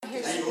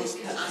It's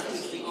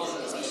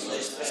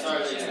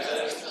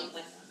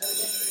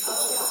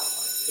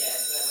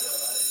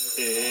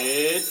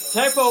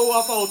Tapo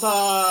Waffle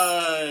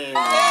time!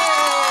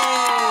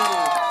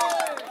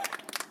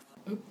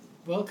 Yay!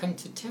 Welcome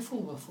to Tefl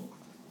Waffle.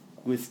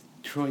 With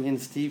Troy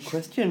and Steve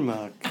question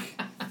mark.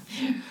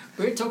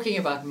 We're talking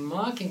about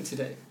marking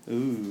today.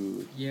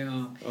 Ooh.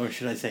 Yeah. Or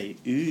should I say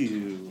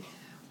ooh?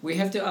 We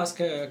have to ask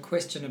a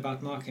question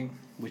about marking.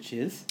 Which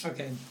is?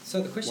 Okay,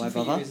 so the question Why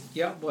for bother? you is...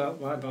 Yeah, well,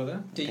 why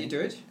bother? Do Okay. you do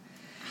it?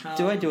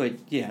 Do I do it?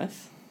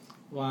 Yes.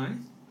 Why?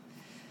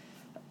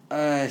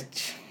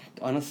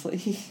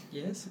 Honestly,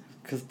 Yes.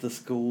 because the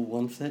school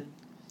wants it.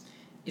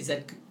 Is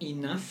that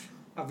enough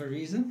of a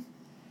reason?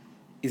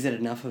 Is it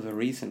enough of a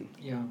reason?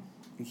 Yeah.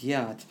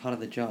 Yeah, it's part of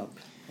the job.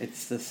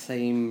 It's the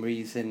same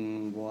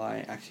reason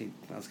why, actually,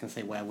 I was going to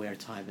say why I wear a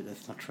tie, but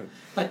that's not true.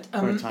 But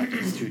I wear a tie to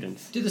the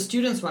students. do the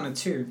students want it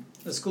too?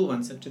 The school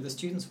wants it. Do the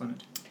students want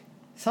it?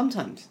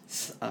 Sometimes.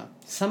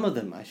 Some of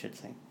them, I should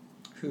say.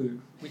 Who?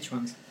 Which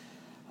ones?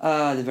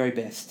 The very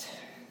best.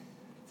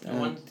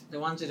 The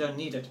ones who don't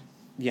need it.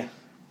 Yeah.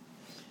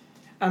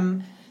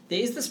 There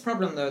is this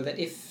problem though that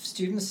if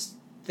students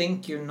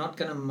think you're not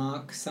going to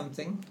mark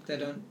something, they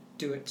don't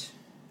do it.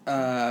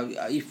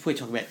 If we're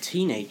talking about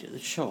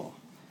teenagers, sure.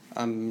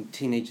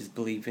 Teenagers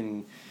believe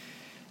in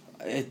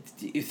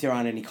if there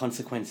aren't any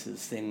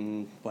consequences,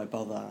 then why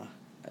bother?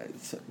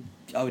 So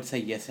I would say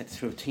yes, that's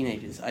true of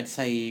teenagers. I'd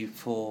say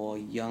for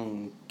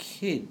young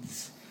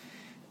kids,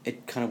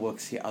 it kind of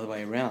works the other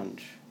way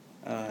around.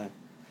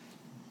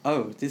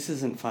 This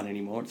isn't fun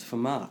anymore, it's for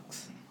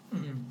marks.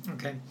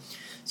 Okay.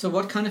 So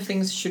what kind of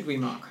things should we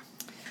mark?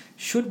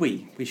 Should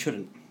we? We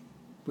shouldn't.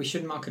 We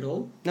shouldn't mark at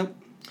all? Nope.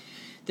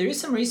 There is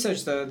some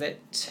research though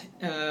that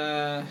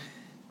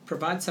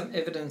provides some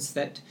evidence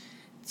that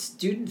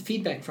student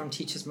feedback from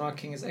teachers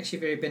marking is actually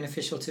very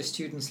beneficial to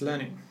students'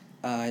 learning.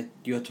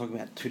 You're talking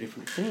about two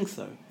different things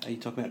though. Are you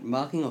talking about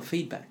marking or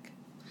feedback?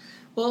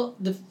 Well,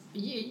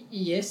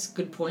 yes,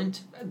 good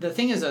point. The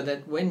thing is though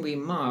that when we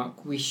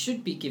mark, we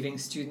should be giving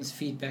students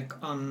feedback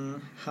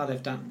on how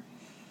they've done.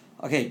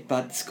 Okay,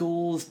 but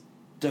schools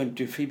don't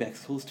do feedback,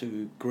 schools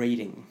do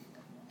grading.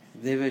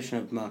 Their version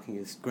of marking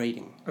is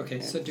grading. Okay,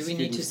 Yeah, so do we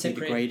need to students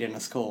separate... a grade and a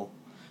score,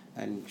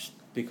 and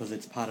because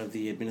it's part of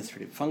the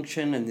administrative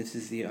function, and this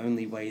is the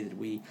only way that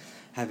we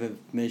have of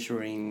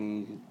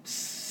measuring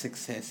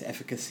success,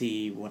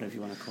 efficacy, whatever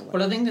you want to call it.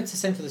 Well, I think that's the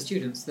same for the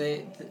students.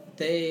 They're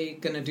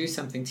going to do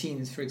something,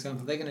 teens, for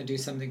example, they're going to do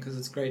something because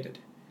it's graded.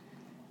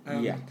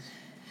 Yeah.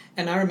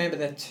 And I remember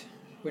that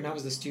when I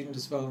was a student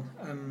as well,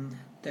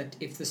 that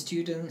if the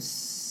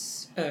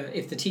students,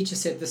 if the teacher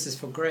said this is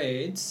for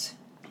grades,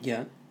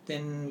 Yeah.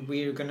 then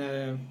we're going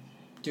to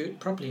do it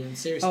properly and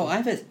seriously. Oh, I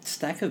have a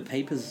stack of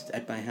papers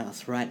at my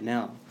house right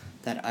now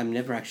that I'm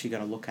never actually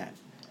going to look at,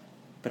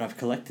 but I've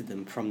collected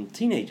them from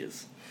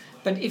teenagers.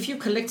 But if you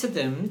collected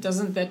them,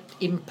 doesn't that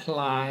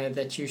imply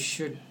that you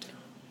should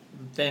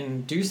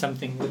then do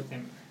something with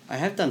them? I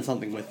have done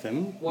something with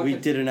them. What We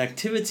have- did an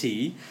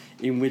activity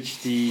in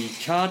which the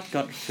chart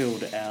got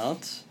filled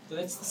out. So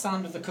that's the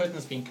sound of the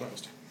curtains being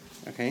closed.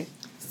 Okay.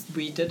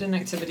 We did an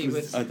activity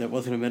with... Oh, that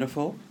wasn't a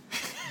metaphor?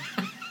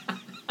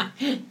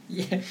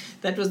 Yeah,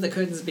 that was the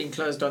curtains being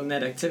closed on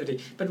that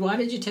activity. But why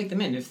did you take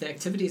them in? If the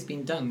activity has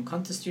been done,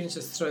 can't the students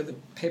just throw the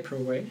paper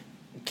away?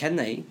 Can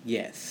they?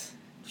 Yes.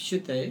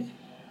 Should they?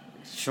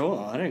 Sure,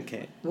 I don't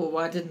care. Well,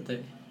 why didn't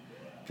they?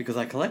 Because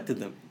I collected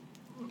them.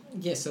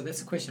 Yes, so that's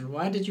the question.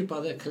 Why did you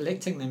bother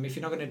collecting them if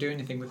you're not going to do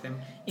anything with them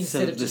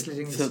instead of just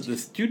letting So the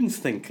students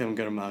think I'm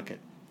going to mark it.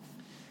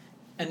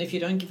 And if you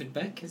don't give it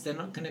back, is there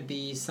not going to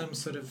be some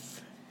sort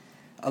of...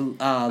 Long-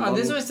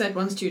 there's always that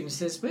one student who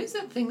says, where's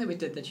that thing that we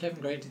did that you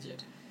haven't graded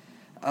yet?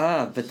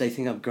 But they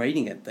think I'm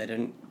grading it. They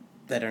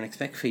don't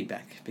expect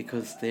feedback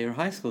because they're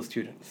high school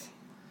students.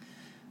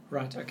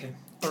 Right, okay.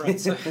 All right,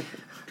 so...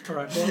 All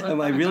right. Well,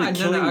 Am I really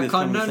killing this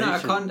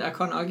conversation? I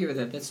can't argue with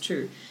that. That's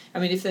true. I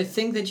mean, if they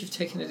think that you've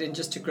taken it in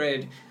just to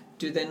grade,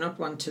 do they not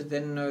want to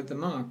then know the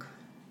mark?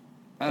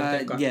 that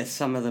they've got? Yes,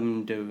 some of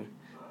them do.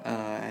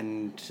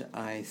 And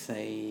I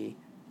say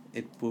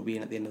it will be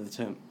in at the end of the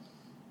term.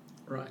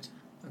 Right,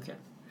 okay.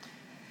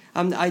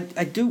 I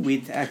do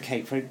with...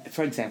 Okay,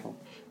 for example,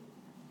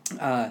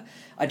 I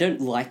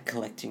don't like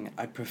collecting.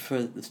 I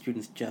prefer that the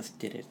students just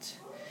did it.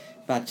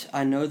 But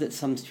I know that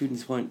some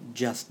students won't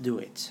just do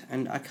it,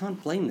 and I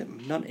can't blame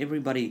them. Not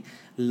everybody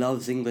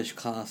loves English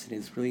class and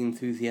is really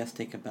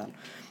enthusiastic about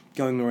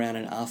going around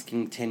and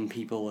asking 10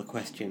 people a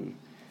question.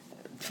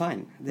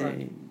 Fine,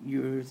 Right.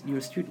 You're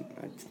a student.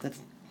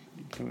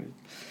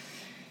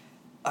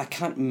 I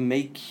can't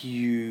make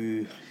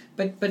you...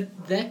 But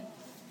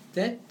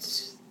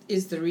that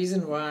is the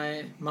reason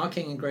why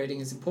marking and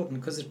grading is important,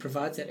 because it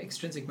provides that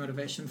extrinsic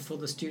motivation for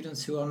the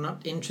students who are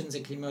not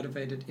intrinsically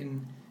motivated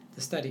in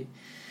the study.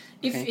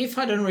 If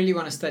I don't really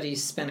want to study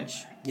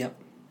Spanish, Yep.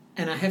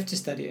 and I have to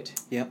study it,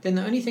 Yep. then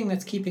the only thing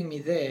that's keeping me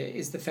there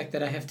is the fact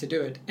that I have to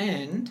do it,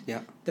 and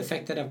Yep. the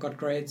fact that I've got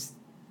grades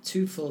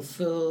to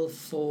fulfill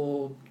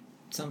for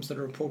some sort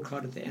of report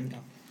card at the end.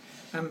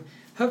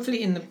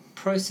 hopefully in the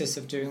process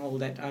of doing all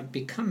that, I've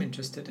become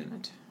interested in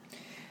it.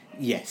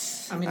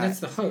 Yes. I mean, that's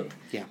the hope.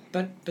 Yeah.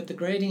 But the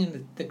grading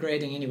and the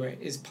grading anyway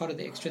is part of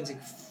the extrinsic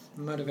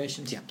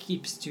motivation to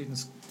keep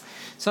students.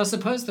 So I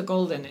suppose the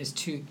goal then is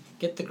to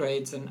get the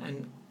grades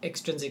and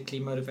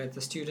extrinsically motivate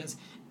the students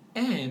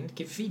and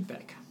give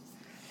feedback.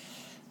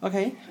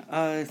 Okay.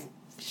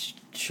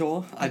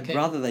 Sure. I'd Okay.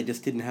 rather they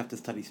just didn't have to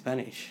study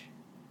Spanish.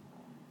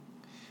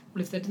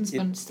 Well, if they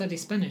didn't study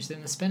Spanish,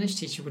 then the Spanish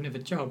teacher wouldn't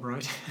have a job,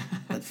 right?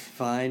 That's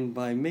fine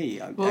by me.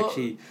 Well-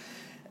 Actually,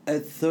 a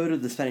third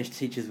of the Spanish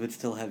teachers would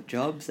still have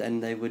jobs,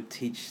 and they would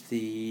teach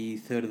the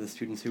third of the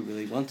students who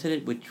really wanted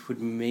it, which would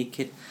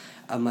make it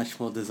a much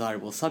more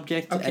desirable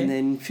subject. Okay. And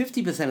then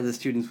 50% of the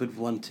students would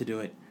want to do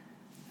it.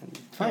 And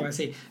fine. Oh, I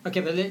see.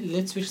 Okay, but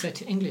let's switch that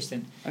to English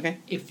then. Okay.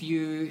 If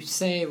you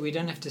say we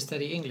don't have to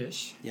study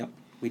English, Yep.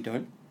 We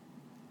don't.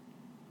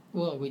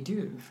 well, we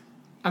do.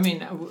 I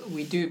mean,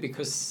 we do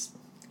because...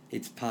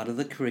 It's part of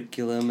the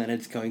curriculum, and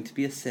it's going to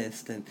be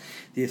assessed, and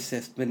the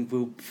assessment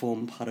will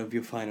form part of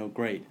your final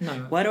grade.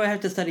 No. Why do I have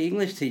to study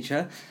English,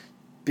 teacher?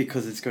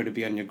 Because it's going to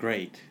be on your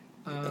grade.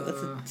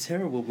 That's a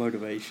terrible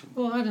motivation.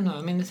 Well, I don't know.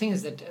 I mean, the thing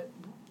is that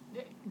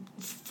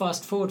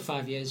fast forward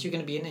 5 years, you're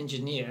going to be an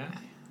engineer.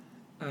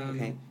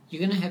 Okay. You're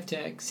going to have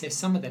to access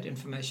some of that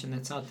information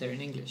that's out there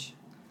in English.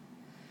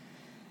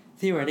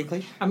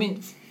 Theoretically. I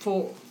mean,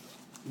 for...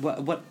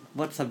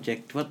 What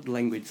subject, what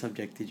language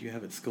subject did you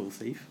have at school,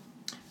 Steve?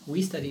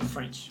 We studied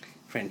French.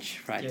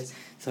 French, right. Yes.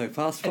 So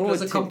fast It forward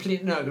was it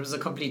was a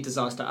complete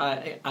disaster.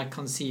 I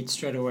concede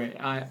straight away.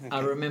 I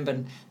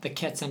remember the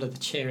cat's under the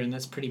chair, and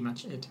that's pretty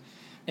much it.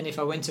 And if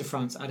I went to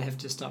France, I'd have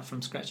to start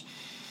from scratch.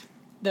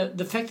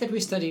 The fact that we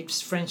studied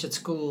French at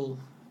school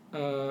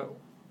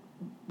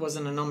was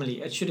an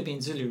anomaly. It should have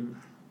been Zulu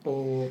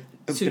or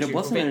But Sotho it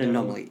wasn't or an Venda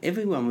anomaly.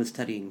 Everyone was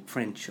studying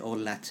French or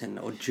Latin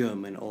or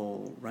German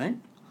or, right?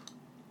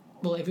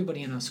 Well,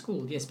 everybody in our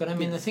school, yes. But I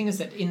mean, the thing is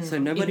that So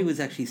nobody was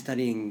actually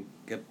studying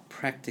a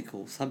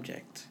practical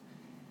subject.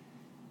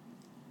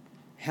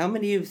 How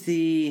many of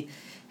the...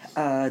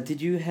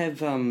 did you have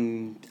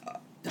home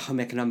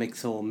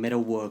economics or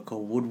metalwork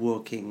or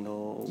woodworking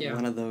or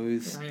one of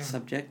those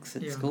subjects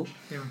at school?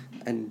 Yeah.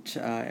 And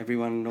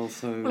everyone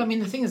also... Well, I mean,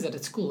 the thing is that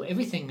at school,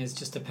 everything is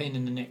just a pain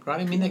in the neck, right?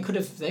 I mean, they could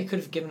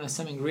have given us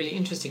something really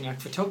interesting like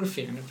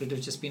photography, and it would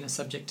have just been a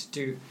subject to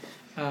do.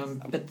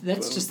 But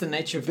that's just the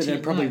nature of But teen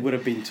it probably life. would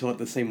have been taught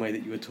the same way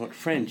that you were taught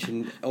French,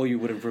 and all you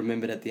would have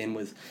remembered at the end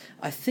was,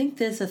 I think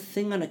there's a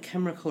thing on a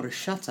camera called a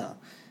shutter,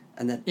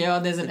 and that... Yeah,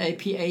 there's an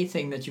APA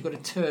thing that you've got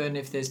to turn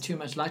if there's too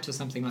much light or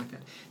something like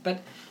that.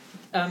 But,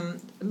 I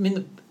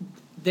mean,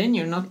 then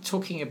you're not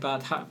talking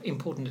about how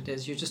important it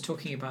is, you're just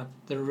talking about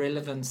the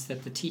relevance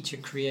that the teacher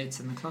creates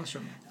in the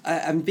classroom.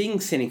 I'm being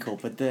cynical,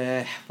 but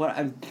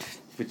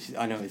which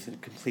I know is a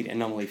complete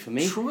anomaly for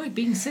me. Troy,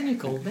 being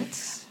cynical,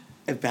 that's...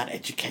 About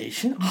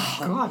education? Oh,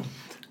 God.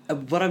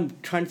 What I'm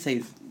trying to say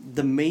is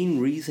the main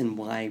reason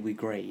why we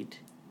grade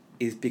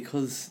is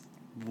because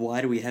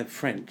why do we have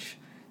French?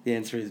 The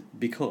answer is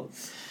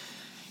because.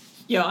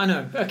 Yeah, I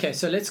know. Okay,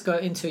 so let's go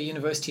into a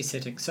university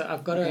setting. So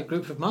I've got a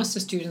group of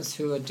master students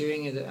who are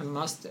doing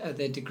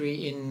their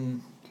degree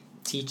in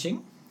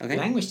teaching,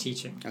 language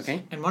teaching.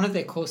 Okay. And one of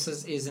their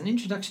courses is an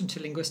introduction to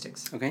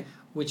linguistics, Okay.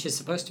 which is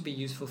supposed to be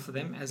useful for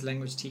them as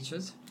language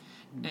teachers.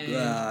 And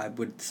I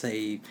would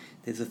say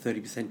there's a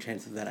 30%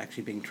 chance of that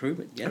actually being true,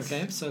 but yes.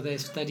 Okay, so they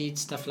studied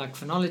stuff like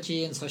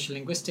phonology and social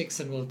linguistics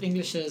and world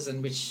Englishes,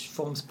 and which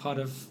forms part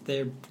of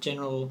their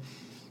general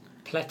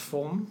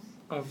platform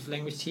of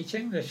language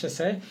teaching, let's just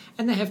say,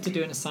 and they have to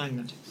do an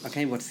assignment.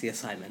 Okay, what's the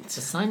assignment? The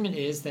assignment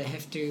is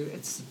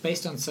it's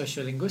based on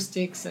social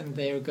linguistics, and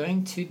they're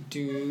going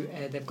to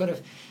they've got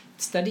to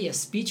study a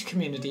speech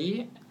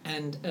community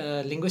and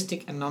a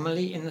linguistic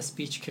anomaly in the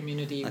speech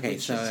community. Okay,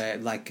 so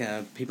like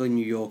people in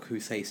New York who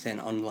say stand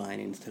online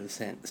instead of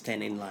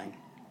stand in line.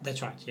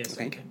 That's right, yes.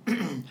 Okay.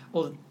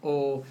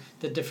 or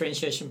the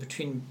differentiation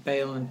between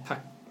bail and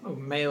puck, or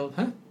male,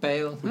 huh?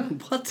 Bail, huh?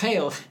 What?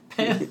 Pale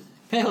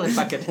and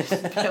bucket.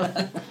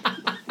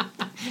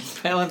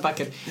 Pale and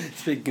bucket.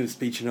 Speaking of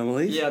speech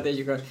anomalies. Yeah, there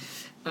you go.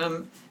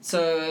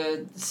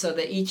 So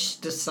they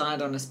each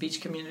decide on a speech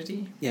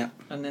community. Yeah.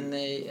 And then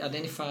they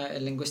identify a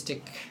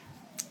linguistic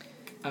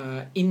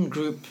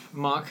in-group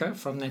marker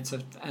from that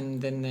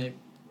and then they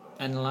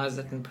analyze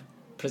it and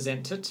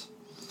present it.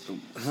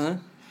 Huh?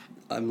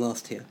 I'm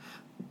lost here.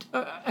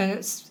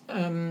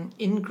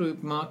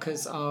 In-group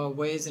markers are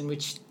ways in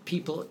which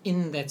people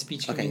in that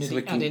speech community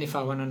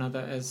identify one another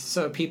as...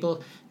 So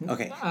people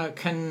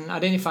can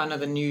identify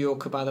another New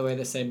Yorker by the way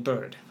they say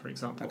bird, for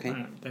example. Okay.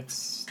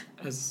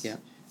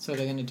 So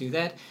they're going to do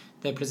that.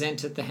 They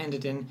present it, they hand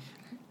it in.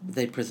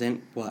 They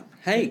present what?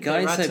 Hey,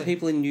 guys, so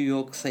people in New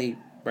York say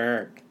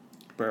bird.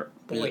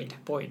 Boyd.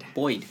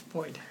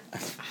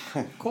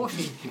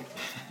 Coffee.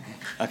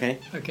 Okay.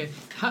 Okay.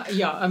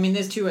 I mean,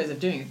 there's two ways of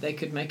doing it. They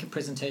could make a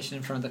presentation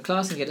in front of the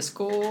class and get a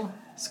score,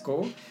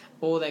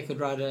 or they could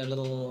write a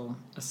little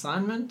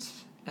assignment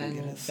and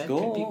get a that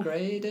score. could be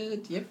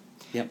graded. Yep.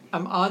 Yep.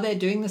 Are they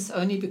doing this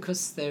only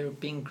because they're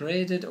being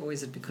graded, or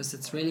is it because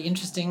it's really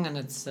interesting and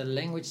it's a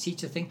language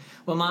teacher thing?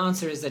 Well, my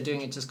answer is they're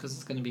doing it just because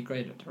it's going to be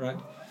graded, right?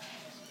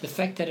 The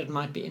fact that it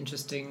might be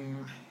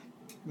interesting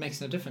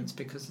makes no difference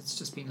because it's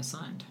just been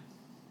assigned.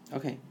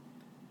 Okay.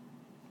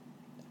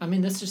 I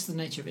mean, that's just the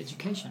nature of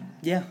education.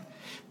 Yeah.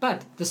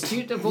 But the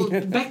student, well,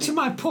 back to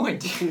my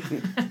point.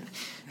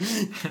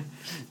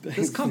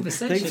 This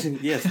conversation.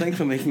 Thanks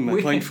for making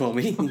my point for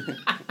me.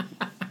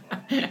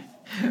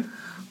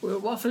 We're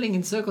waffling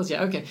in circles here.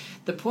 Okay,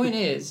 the point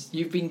is,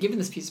 you've been given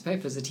this piece of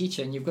paper as a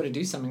teacher and you've got to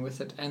do something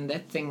with it, and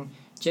that thing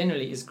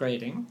generally is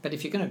grading, but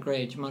if you're going to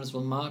grade, you might as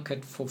well mark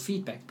it for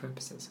feedback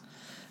purposes.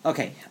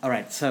 Okay, all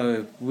right,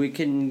 so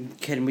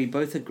can we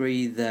both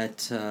agree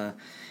that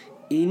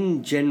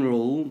in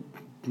general,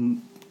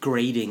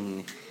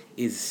 grading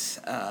is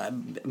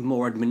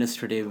more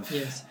administrative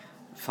Yes.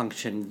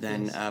 function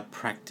than a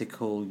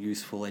practical,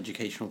 useful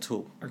educational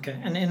tool? Okay,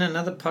 and in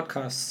another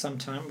podcast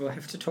sometime, we'll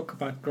have to talk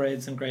about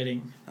grades and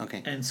grading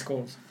Okay. and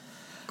scores. Of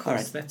All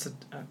course, right. that's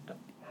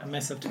a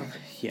massive topic.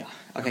 Yeah.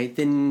 Okay,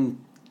 then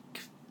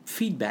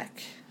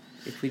feedback.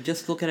 If we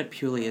just look at it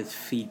purely as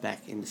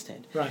feedback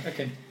instead. Right,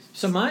 okay.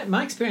 So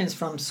my experience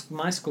from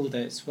my school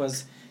days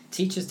was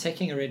teachers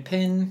taking a red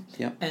pen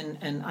Yep.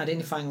 and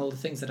identifying all the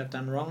things that I've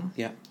done wrong.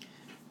 Yeah.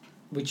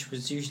 Which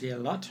was usually a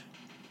lot.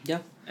 Yeah.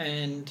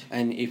 And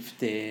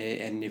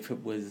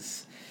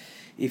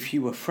if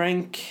you were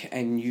frank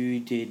and you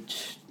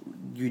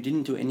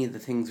didn't do any of the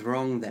things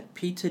wrong that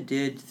Peter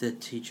did, the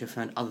teacher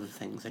found other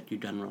things that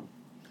you'd done wrong.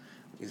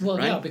 Is it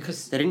right? yeah,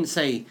 because They didn't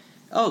say,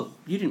 "Oh,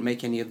 you didn't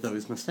make any of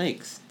those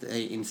mistakes."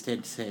 They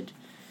instead said,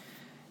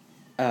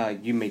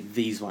 "You made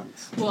these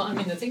ones." well, I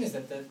mean, the thing is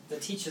that the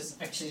teachers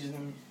actually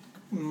didn't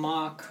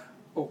mark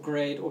or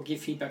grade or give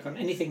feedback on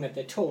anything that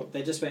they taught.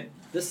 They just went,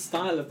 "This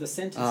style of the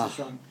sentence is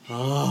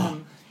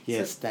wrong."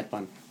 Yes, that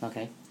one.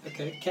 Okay.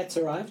 Okay, Cat's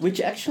arrived.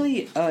 Which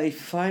actually,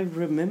 if I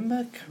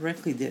remember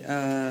correctly,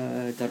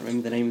 I don't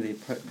remember the name of the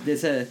approach.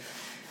 There's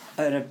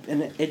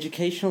an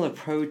educational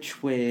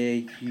approach where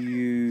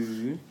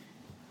you,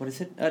 what is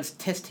it? It's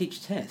test,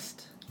 teach,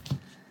 test.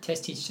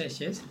 Test, teach,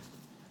 test, yes.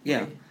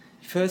 Yeah.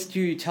 First,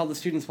 you tell the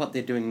students what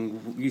they're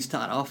doing. You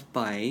start off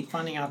by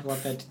Finding out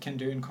what they can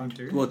do and can't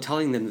do. well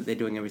telling them that they're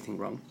doing everything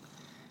wrong.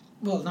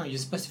 Well, no, you're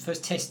supposed to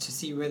first test to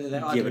see whether they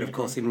are Yeah, doing but of it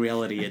course, wrong. in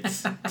reality,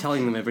 it's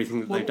telling them everything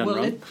that they've done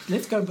wrong.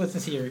 Let's go with the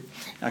theory.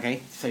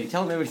 Okay, so you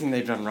tell them everything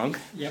they've done wrong.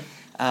 Yep.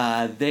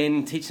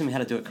 Then teach them how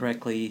to do it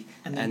correctly.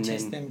 And then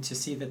test them to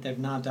see that they've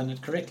now done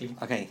it correctly.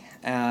 Okay,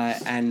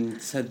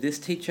 and so this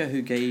teacher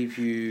who gave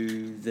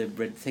you the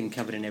red thing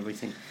covered in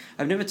everything,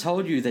 I've never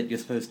told you that you're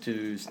supposed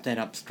to stand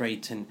up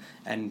straight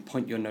and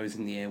point your nose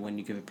in the air when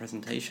you give a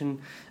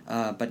presentation,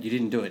 but you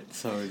didn't do it,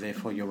 so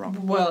therefore you're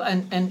wrong. Well,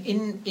 and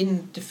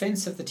in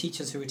defense of the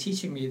teachers who were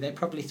teaching me, they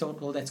probably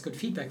thought, well, that's good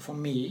feedback for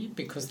me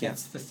because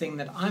that's the thing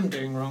that I'm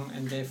doing wrong,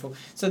 and therefore...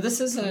 So this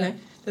is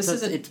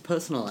it's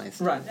personalized.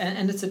 Right,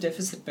 and it's a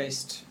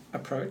deficit-based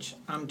approach.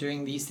 I'm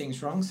doing these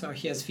things wrong, so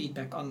here's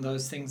feedback on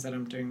those things that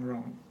I'm doing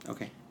wrong.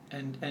 Okay.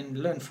 And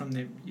learn from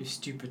them, you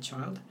stupid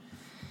child.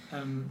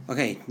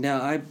 Okay,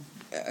 now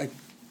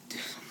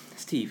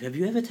Steve, have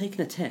you ever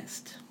taken a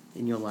test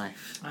in your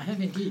life? I have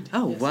indeed.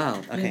 Oh, yes.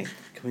 wow, okay. Yeah.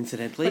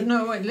 Coincidentally. But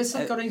no, wait, let's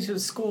not go into the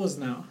scores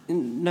now.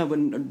 No, we're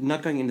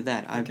not going into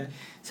that. Okay.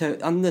 So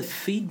on the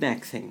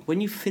feedback thing,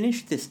 when you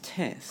finished this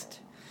test,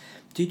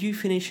 did you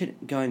finish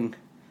it going,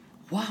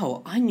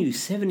 wow, I knew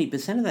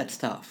 70% of that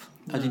stuff?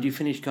 No. Or did you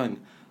finish going,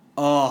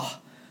 oh,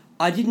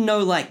 I didn't know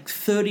like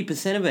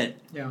 30% of it?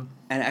 Yeah.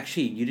 And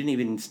actually, you didn't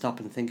even stop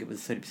and think it was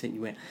 30%.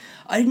 You went,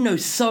 I didn't know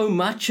so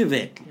much of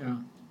it. Yeah.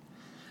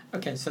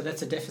 Okay, so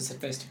that's a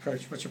deficit-based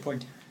approach. What's your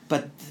point?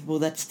 But, well,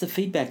 that's the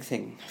feedback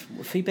thing.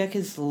 Feedback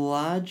is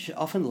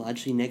often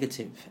largely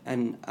negative.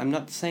 And I'm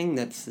not saying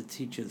that's the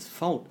teacher's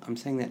fault. I'm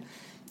saying that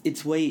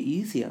it's way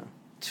easier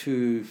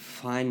to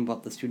find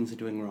what the students are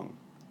doing wrong.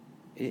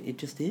 It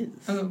just is.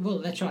 Oh, well,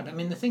 that's right. I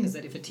mean, the thing is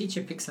that if a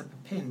teacher picks up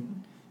a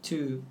pen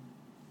to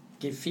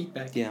give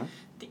feedback, Yeah.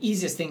 the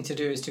easiest thing to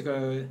do is to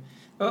go,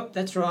 oh,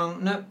 that's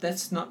wrong. No,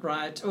 that's not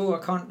right. Oh, I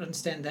can't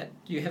understand that.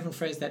 You haven't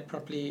phrased that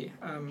properly.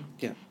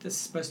 Yeah. This is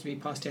supposed to be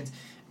past tense.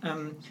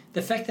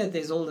 The fact that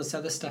there's all this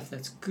other stuff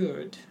that's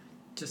good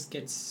just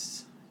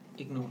gets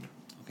ignored.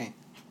 Okay.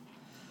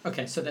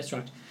 Okay, so that's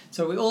right.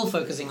 So we're all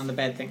focusing on the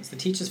bad things. The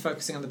teacher's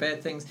focusing on the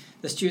bad things.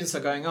 The students are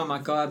going, oh my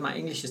God, my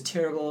English is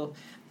terrible.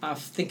 I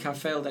think I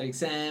failed that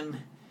exam.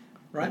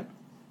 Right?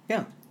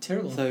 Yeah.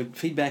 Terrible. So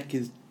feedback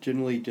is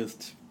generally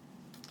just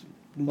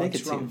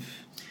What's wrong?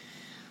 negative.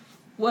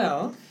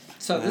 Well,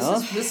 so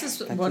this is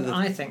back what to the-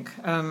 I think.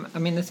 I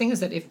mean, the thing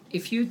is that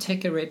if you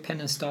take a red pen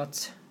and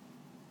start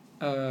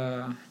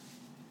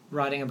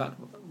writing about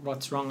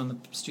what's wrong on the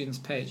student's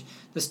page,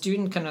 the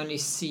student can only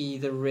see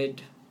the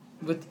red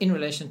in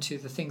relation to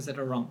the things that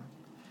are wrong.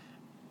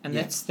 And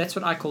Yeah. that's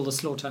what I call the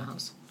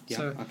slaughterhouse. Yeah,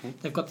 So okay.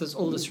 they've got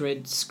all this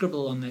red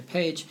scribble on their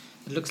page.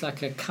 It looks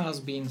like a cow's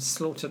been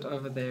slaughtered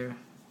over there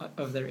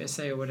of their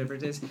essay or whatever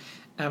it is.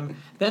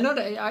 They're not.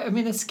 I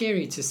mean, it's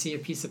scary to see a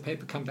piece of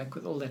paper come back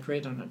with all that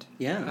red on it.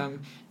 Yeah.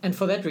 And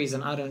for that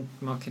reason, I don't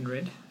mark in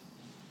red.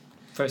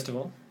 First of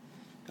all.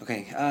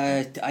 Okay,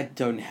 I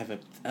don't have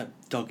a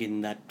dog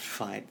in that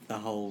fight. The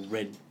whole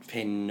red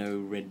pen, no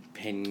red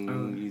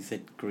pen, use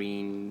it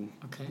green.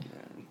 Okay.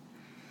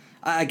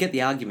 I get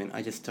the argument.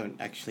 I just don't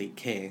actually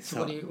care.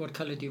 So what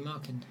colour do you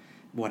mark in?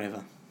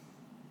 Whatever.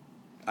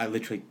 I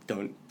literally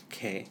don't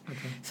care.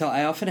 Okay. So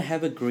I often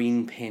have a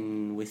green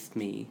pen with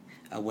me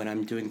when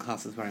I'm doing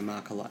classes where I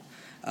mark a lot.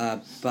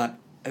 But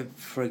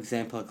for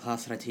example, a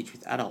class that I teach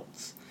with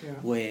adults,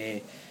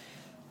 where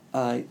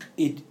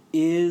it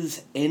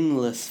is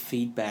endless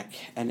feedback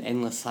and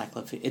endless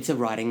cycle of it's a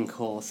writing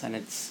course, and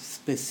it's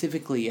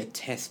specifically a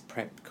test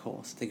prep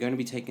course. They're going to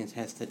be taking a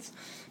test that's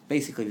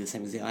basically the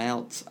same as the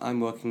IELTS. I'm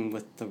working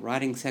with the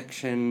writing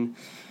section,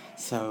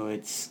 so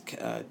it's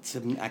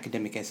some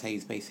academic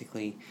essays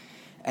basically,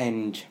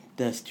 and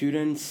the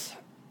students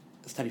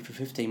study for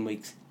 15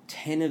 weeks.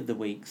 10 of the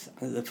weeks,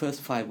 the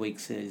first 5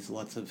 weeks is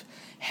lots of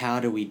how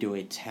do we do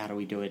it,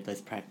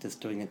 let's practice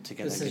doing it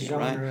together. This is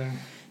genre. Right?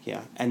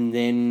 Yeah, and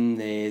then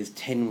there's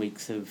 10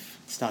 weeks of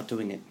start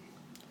doing it.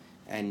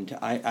 And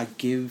I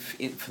give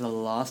it for the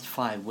last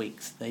 5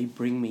 weeks, they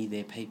bring me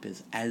their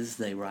papers as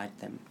they write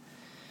them.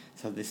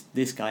 So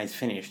this guy's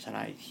finished, and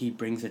he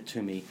brings it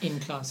to me. In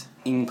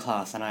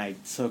class, and I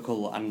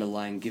circle,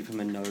 underline, give him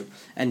a note.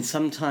 And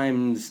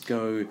sometimes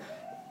go,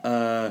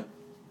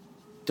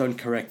 don't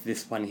correct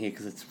this one here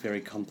because it's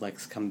very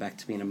complex. Come back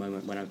to me in a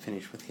moment when I'm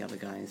finished with the other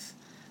guys.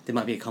 There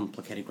might be a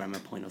complicated grammar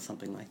point or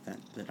something like that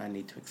I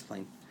need to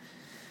explain.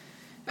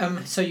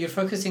 So you're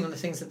focusing on the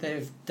things that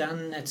they've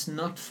done that's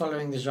not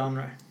following the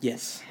genre.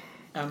 Yes.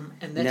 And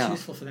that's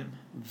useful for them.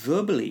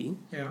 Verbally,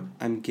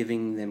 I'm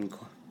giving them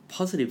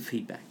positive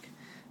feedback.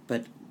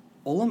 But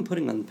all I'm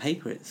putting on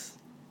paper is,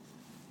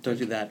 don't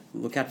do that,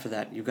 look out for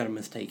that, you've got a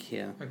mistake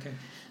here. Okay.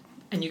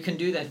 And you can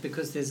do that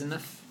because there's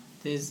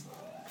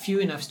few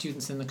enough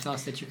students in the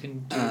class that you can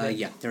do that?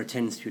 Yeah, there are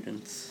 10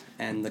 students,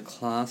 and the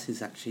class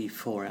is actually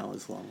 4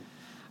 hours long.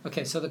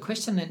 Okay, so the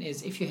question then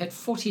is, if you had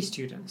 40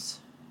 students...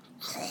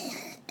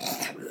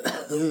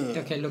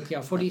 okay, look,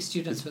 40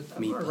 students with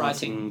me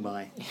writing...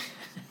 by.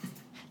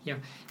 Yeah,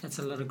 that's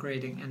a lot of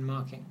grading and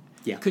marking.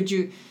 Yeah. Could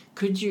you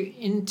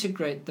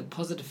integrate the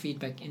positive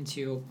feedback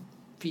into your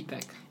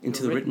feedback?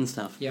 Into the written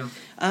stuff? Yeah.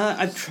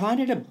 I've tried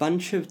it a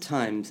bunch of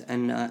times,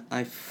 and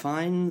I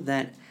find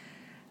that...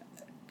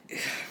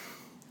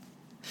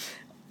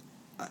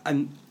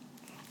 I'm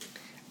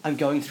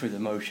going through the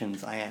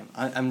motions.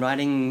 I'm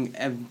writing.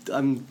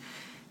 I'm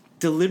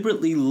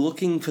deliberately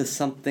looking for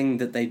something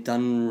that they've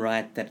done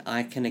right that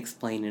I can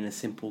explain in a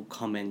simple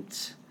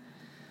comment.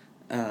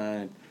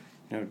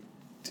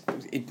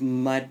 It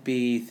might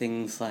be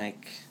things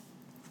like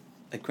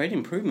a great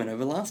improvement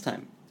over last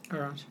time. All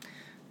right.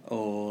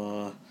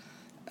 Or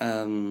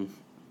no.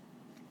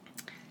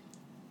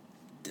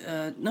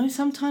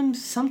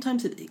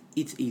 Sometimes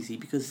it's easy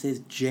because there's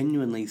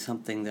genuinely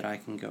something that I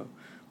can go,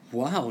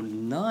 wow,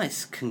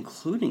 nice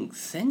concluding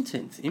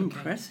sentence,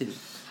 impressive.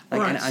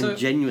 Okay. And I'm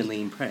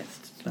genuinely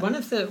impressed. One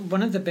of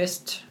the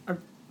best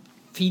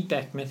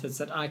feedback methods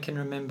that I can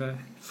remember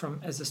from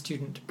as a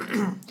student,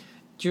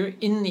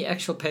 in the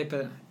actual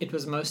paper, it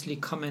was mostly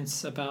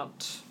comments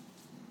about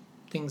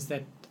things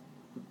that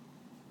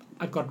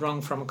I got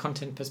wrong from a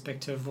content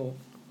perspective or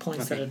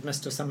points that I'd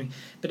missed or something.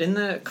 But in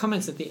the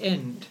comments at the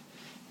end,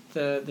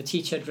 the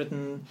teacher had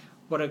written,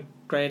 what a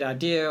great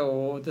idea,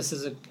 or this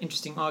is an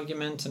interesting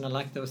argument, and I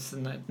like this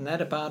and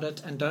that about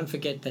it, and don't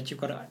forget that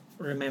you've got to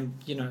remember,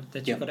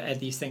 that you've got to add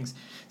these things.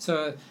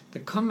 So the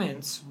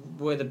comments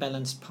were the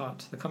balanced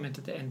part, the comment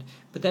at the end.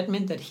 But that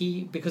meant that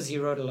because he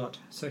wrote a lot,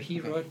 so he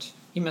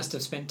must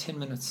have spent 10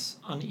 minutes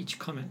on each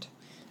comment.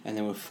 And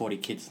there were 40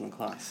 kids in the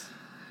class.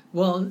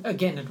 Well,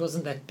 again, it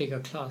wasn't that big a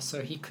class,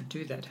 so he could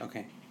do that.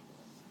 Okay.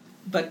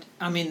 But,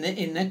 I mean,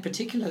 in that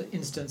particular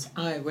instance,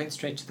 I went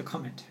straight to the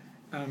comment.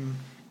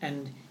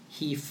 And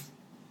he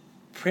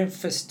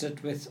prefaced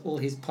it with all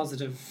his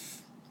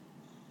positive...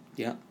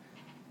 Yeah.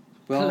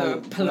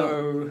 Well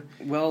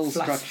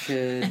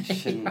structured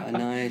and a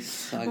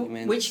nice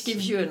argument. Which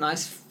gives you a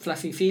nice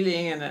fluffy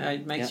feeling, and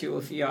it makes you...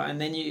 Yeah, and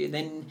then you...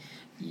 Then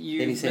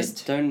he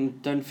said,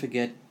 don't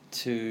forget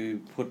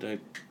to put a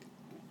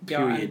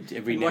period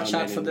every now and then. Watch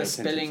out for the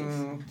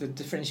spelling, the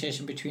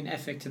differentiation between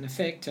affect and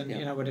effect, and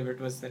whatever it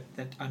was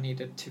that I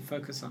needed to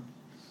focus on.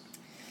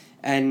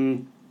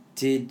 And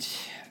did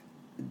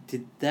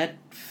that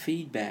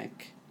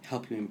feedback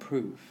help you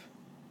improve?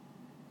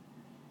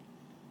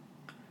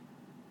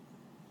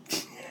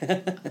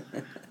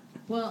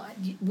 Well,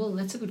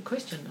 that's a good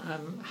question.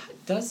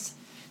 Does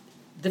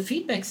the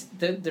feedbacks,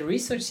 the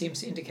research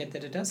seems to indicate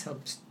that it does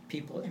help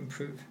people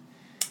improve.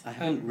 I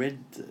haven't read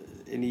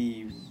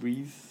any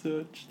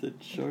research that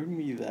showed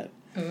me that.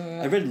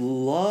 I read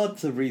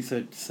lots of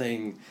research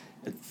saying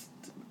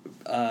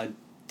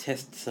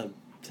tests are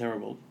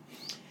terrible.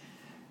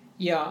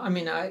 Yeah, I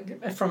mean,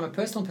 from a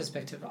personal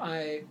perspective,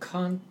 I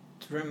can't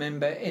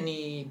remember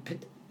any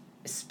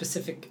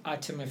specific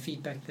item of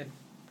feedback that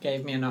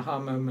gave me an aha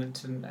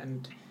moment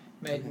and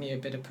made me a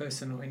better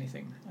person or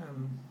anything.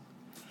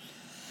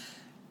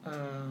 I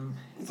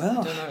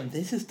Well, don't know.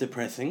 this is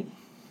depressing.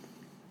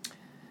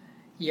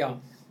 Yeah,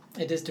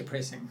 it is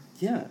depressing.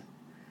 Yeah.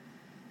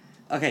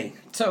 Okay.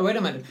 So wait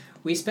a minute.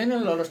 We spend a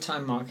lot of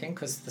time marking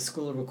because the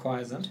school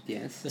requires it.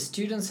 Yes. The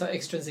students are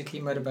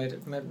extrinsically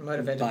motivated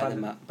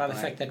by the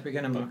fact that we're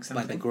going to mark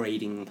something. By the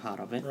grading part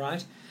of it.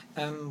 Right.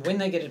 When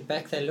they get it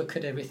back, they look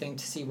at everything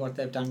to see what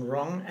they've done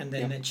wrong, and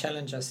then they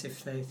challenge us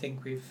if they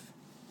think we've.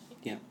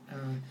 Yeah.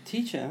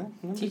 Teacher,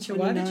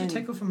 why did you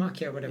take off a mark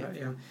here? Whatever.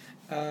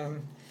 Yeah.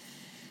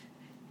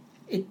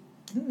 It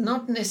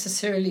not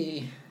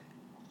necessarily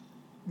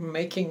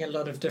making a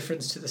lot of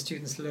difference to the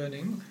students'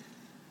 learning.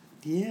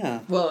 Yeah.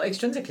 Well,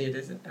 extrinsically it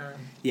is.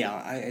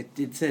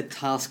 It's a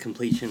task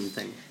completion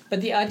thing.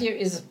 But the idea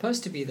is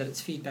supposed to be that it's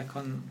feedback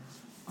on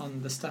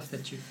the stuff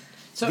that you.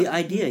 So the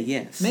idea,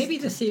 yes. Maybe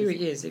the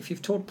theory is if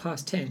you've taught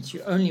past tense,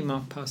 you only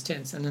mark past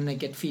tense, and then they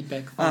get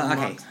feedback on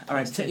okay. All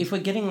right. So if we're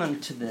getting on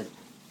to the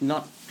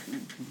not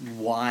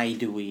why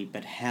do we,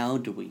 but how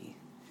do we.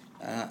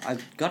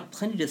 I've got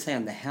plenty to say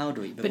on the how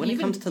do we, but when it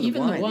comes to the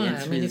why, the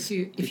answer I mean, is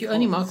if you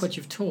only mark what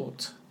you've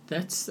taught,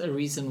 that's a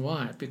reason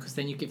why, because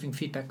then you're giving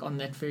feedback on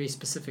that very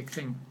specific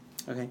thing.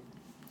 Okay.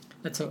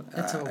 That's a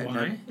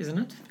why, isn't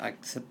it? I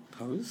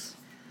suppose.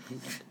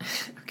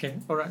 Okay.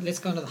 All right. Let's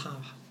go on to the how.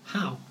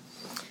 How?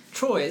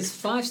 Troy's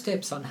 5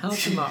 steps on how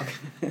to mark.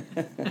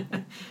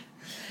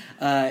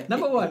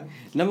 Number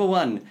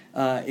one,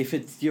 if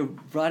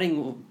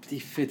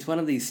it's one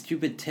of these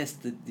stupid tests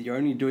that you're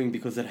only doing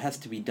because it has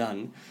to be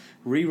done,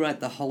 rewrite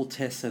the whole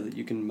test so that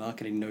you can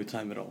mark it in no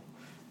time at all.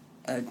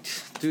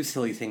 Do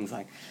silly things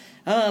like,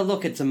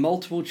 look, it's a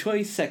multiple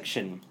choice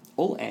section.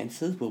 All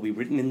answers will be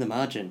written in the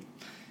margin.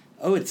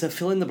 Oh, it's a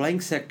fill in the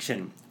blank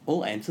section.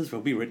 All answers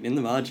will be written in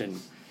the margin.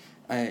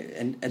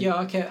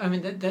 Yeah, okay. I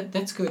mean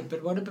that's good,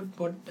 but what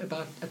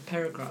about a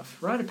paragraph?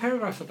 Write a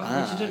paragraph about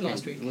what you did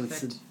last week. Well,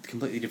 it's a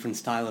completely different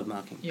style of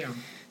marking. Yeah.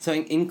 So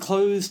in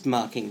closed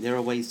marking, there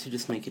are ways to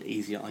just make it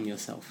easier on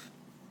yourself.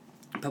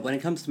 But when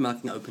it comes to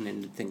marking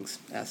open-ended things,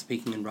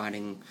 speaking and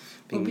writing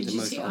being the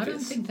most obvious. I don't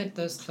think that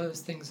those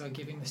closed things are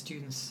giving the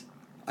students.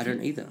 I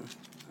don't either.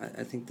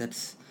 I think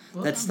that's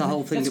the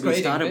whole thing that we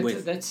started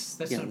with. That's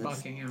not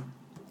marking, yeah.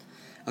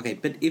 Okay,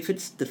 but if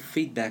it's the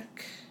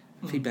feedback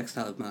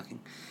style of marking,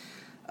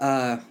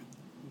 the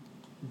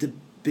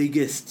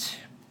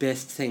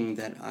best thing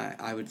that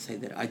I would say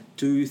that I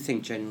do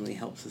think genuinely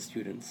helps the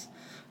students,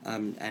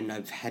 and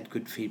I've had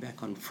good feedback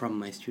from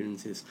my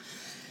students, is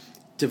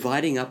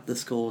dividing up the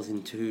scores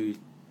into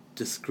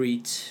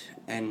discrete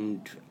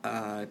and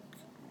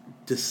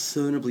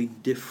discernibly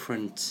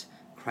different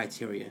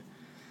criteria.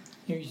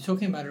 You're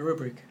talking about a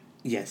rubric.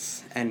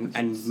 Yes,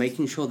 and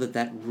making sure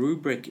that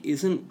rubric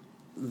isn't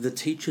the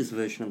teacher's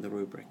version of the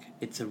rubric.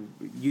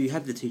 You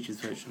have the teacher's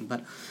version,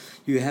 but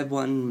you have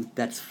one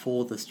that's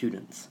for the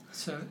students.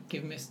 So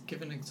give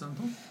an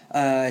example.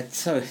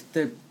 So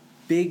the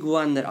big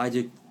one that I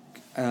do,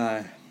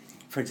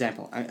 for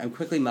example, I'm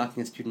quickly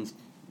marking a student's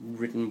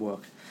written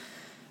work.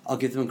 I'll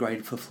give them a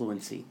grade for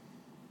fluency,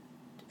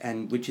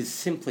 and which is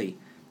simply,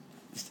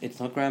 it's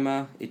not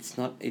grammar. It's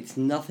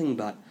nothing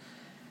but.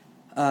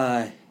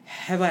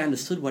 Have I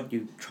understood what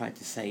you tried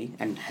to say,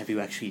 and have you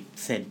actually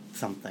said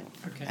something?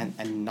 Okay.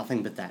 And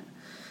nothing but that.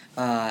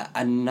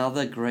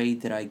 Another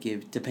grade that I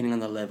give, depending on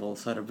the level,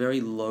 so at a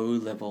very low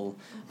level,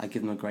 I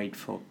give them a grade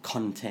for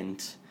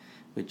content,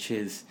 which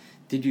is,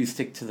 did you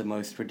stick to the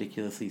most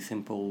ridiculously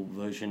simple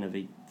version of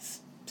each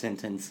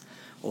sentence,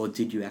 or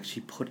did you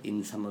actually put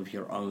in some of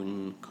your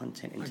own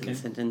content into the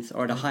sentence?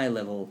 Or at a higher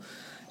level,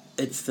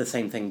 it's the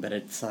same thing, but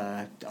it's,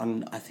 I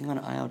think on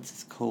IELTS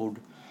it's called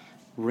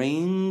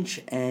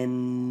range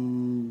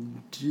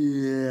and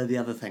the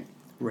other thing,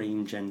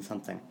 range and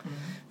something,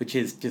 which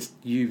is just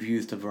you've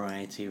used a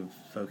variety of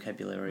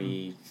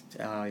vocabulary.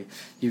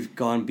 You've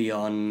gone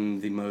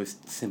beyond the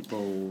most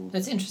simple.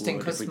 That's interesting,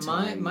 because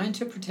my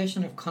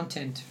interpretation of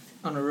content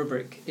on a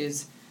rubric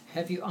is: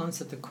 have you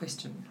answered the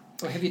question,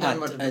 or have you done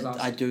what it was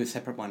asked? I do a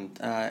separate one,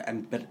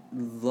 but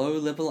low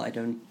level I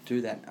don't do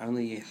that.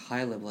 Only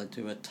high level I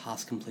do a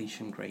task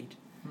completion grade,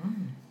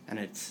 and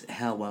it's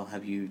how well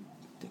have you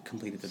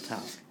completed the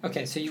task.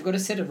 Okay, so you've got a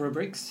set of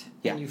rubrics,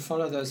 and you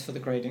follow those for the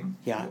grading.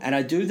 Yeah, and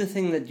I do the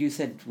thing that you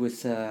said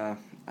with,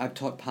 I've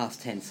taught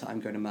past tense, so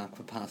I'm going to mark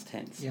for past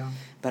tense. Yeah.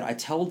 But I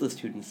tell the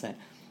students that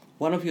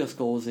one of your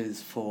scores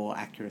is for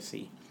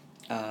accuracy.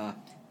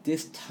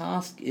 This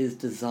task is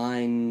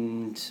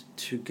designed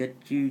to get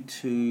you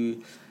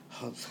to,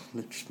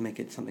 let's make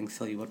it something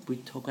silly, what we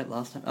talked about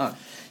last time.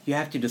 You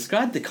have to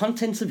describe the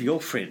contents of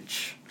your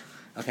fridge.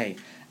 Okay,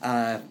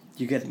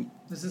 you get...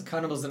 This is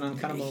cannibles and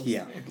uncannibals.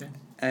 Yeah. Okay.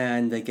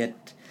 And they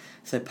get...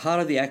 So part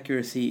of the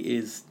accuracy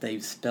is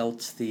they've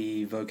spelt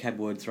the vocab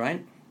words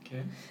right.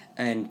 Okay.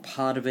 And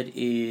part of it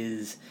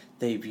is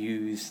they've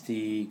used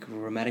the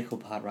grammatical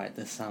part right,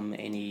 the some,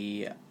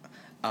 any,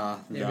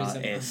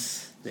 the,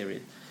 s, there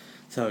is.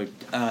 So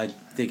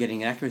they're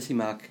getting an accuracy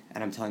mark,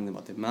 and I'm telling them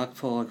what they're marked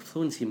for. A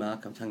fluency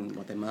mark, I'm telling them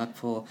what they're marked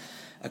for.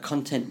 A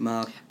content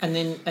mark. And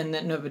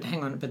then no, but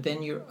hang on. But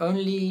then you're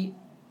only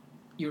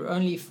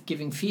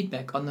giving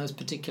feedback on those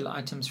particular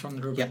items from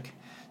the rubric. Yep.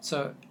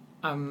 So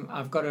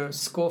I've got a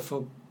score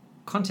for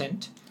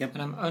content, Yep.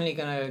 and I'm only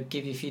going to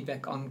give you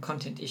feedback on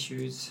content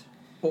issues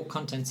or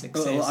content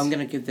success. Well, I'm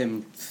going to give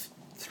them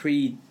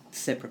 3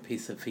 separate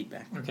pieces of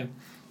feedback. Okay.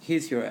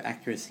 Here's your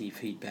accuracy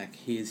feedback,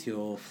 here's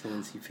your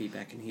fluency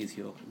feedback, and here's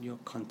your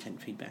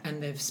content feedback.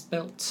 And they've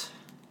spelt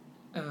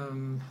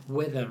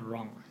weather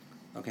wrong.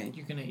 Okay.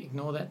 You're going to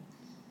ignore that?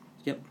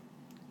 Yep.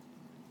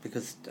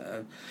 Because,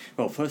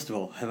 well, first of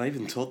all, have I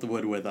even taught the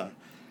word weather?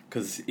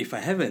 Because if I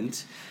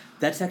haven't,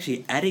 that's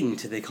actually adding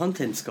to their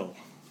content score.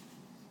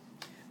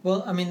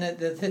 Well, I mean,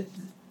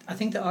 I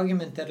think the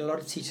argument that a lot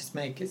of teachers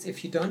make is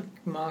if you don't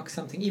mark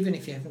something, even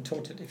if you haven't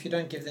taught it, if you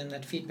don't give them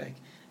that feedback,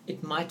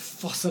 it might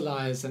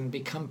fossilize and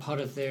become part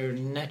of their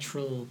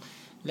natural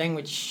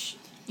language,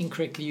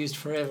 incorrectly used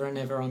forever and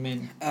ever,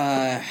 amen.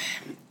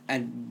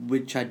 And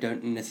which I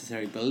don't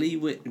necessarily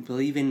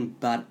believe in,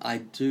 but I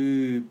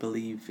do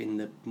believe in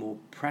the more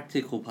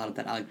practical part of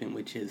that argument,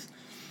 which is,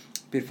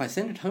 but if I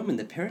send it home and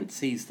the parent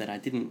sees that I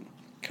didn't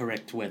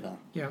correct weather,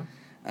 Yeah.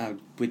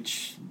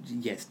 which,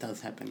 yes,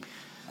 does happen,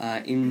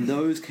 in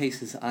those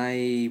cases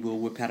I will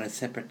whip out a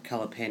separate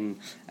colour pen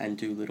and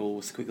do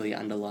little squiggly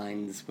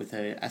underlines with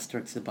an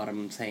asterisk at the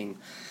bottom saying,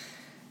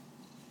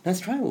 nice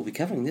try, we'll be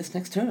covering this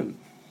next term.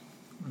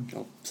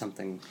 Or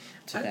something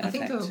to that I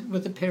think effect.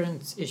 with the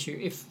parents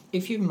issue,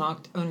 if you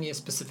marked only a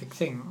specific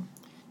thing,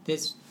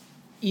 there's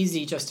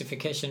easy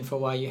justification for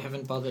why you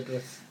haven't bothered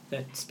with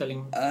that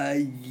spelling.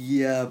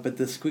 Yeah, but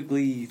the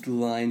squiggly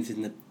lines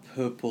in the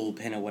purple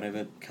pen or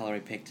whatever colour I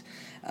picked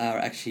are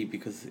actually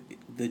because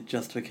the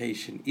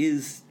justification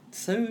is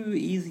so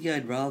easy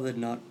I'd rather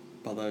not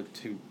bother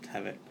to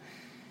have it.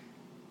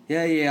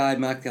 Yeah, I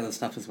marked the other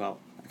stuff as well.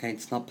 Okay,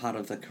 it's not part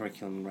of the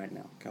curriculum right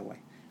now. Go away.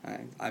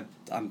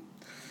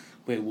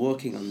 We're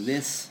working on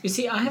this. You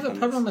see, I have a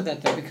problem with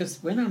that though,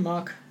 because when I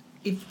mark,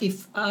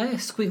 if I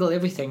squiggle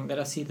everything that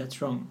I see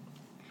that's wrong,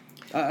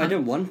 I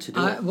don't want to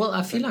do it. Well,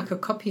 I feel like a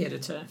copy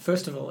editor,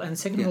 first of all, and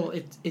second of all,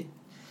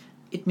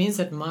 it means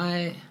that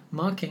my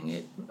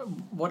marking,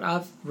 what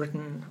I've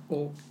written,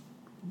 or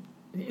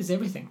is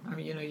everything. I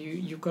mean,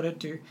 you've got to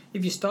do.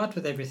 If you start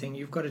with everything,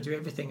 you've got to do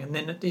everything, and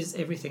then it is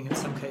everything in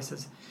some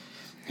cases,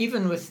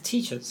 even with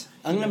teachers.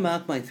 I'm going to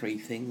mark my 3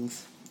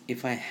 things.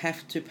 If I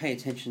have to pay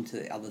attention to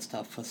the other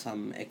stuff for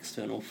some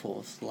external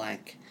force,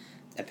 like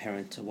a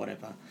parent or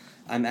whatever,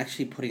 I'm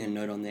actually putting a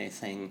note on there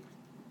saying,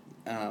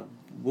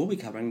 we'll be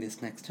covering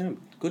this next term.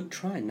 Good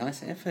try,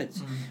 nice effort,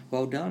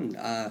 well done.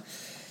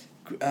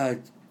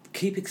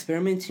 Keep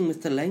experimenting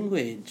with the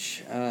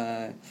language.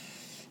 Wow,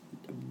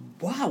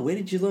 where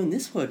did you learn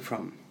this word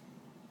from?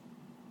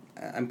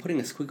 I'm putting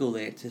a squiggle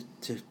there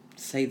to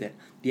say that,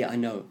 yeah, I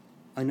know.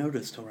 I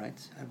noticed, all right.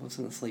 I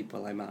wasn't asleep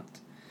while I marked.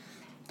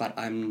 But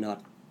I'm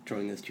not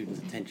drawing the students'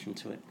 attention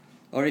to it.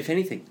 Or if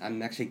anything,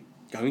 I'm actually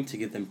going to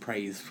give them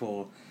praise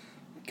for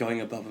going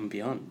above and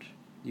beyond,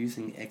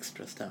 using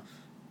extra stuff.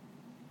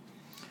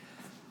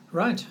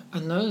 Right,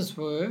 and those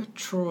were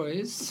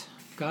Troy's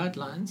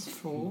guidelines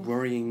for...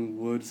 Worrying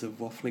words of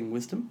waffling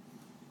wisdom?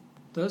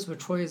 Those were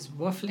Troy's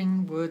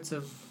waffling words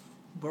of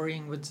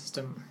worrying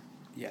wisdom.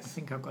 Yes. I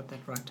think I've got that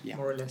right, Yeah,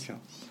 more or less.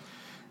 Sure.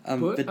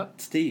 But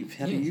Steve,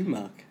 how do you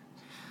mark?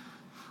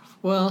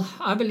 Well,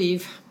 I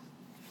believe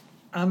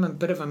I'm a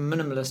bit of a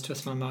minimalist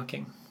with my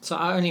marking. So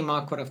I only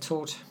mark what I've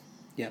taught.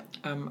 Yeah.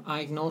 I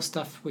ignore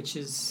stuff which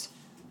is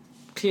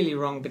clearly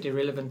wrong but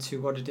irrelevant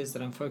to what it is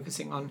that I'm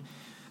focusing on.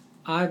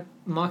 I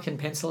mark in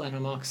pencil and I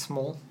mark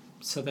small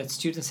so that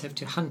students have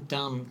to hunt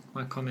down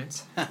my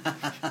comments.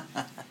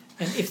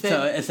 And if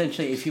so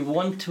essentially, if you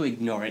want to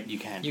ignore it, you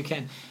can. You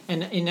can.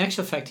 And in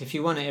actual fact, if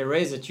you want to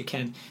erase it, you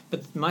can.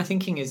 But my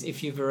thinking is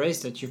if you've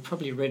erased it, you've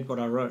probably read what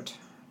I wrote.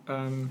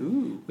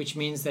 Which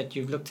means that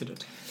you've looked at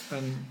it.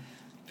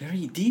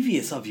 Very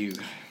devious of you.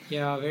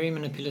 Yeah, very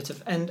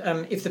manipulative. And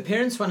if the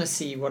parents want to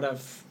see what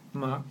I've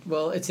marked,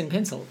 well, it's in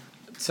pencil,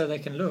 so they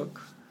can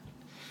look.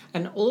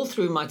 And all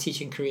through my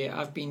teaching career,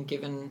 I've been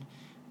given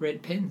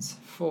red pens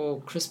for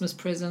Christmas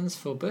presents,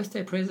 for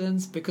birthday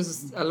presents,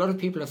 because a lot of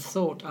people have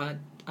thought I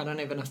don't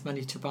have enough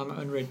money to buy my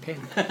own red pen.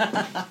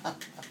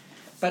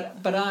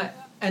 but I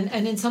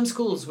and in some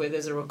schools where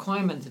there's a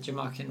requirement that you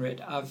mark in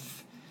red,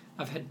 I've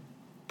had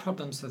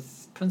problems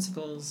with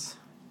principals.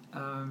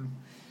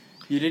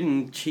 You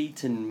didn't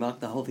cheat and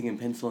mark the whole thing in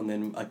pencil and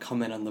then a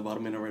comment on the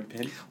bottom in a red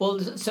pen? Well,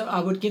 so I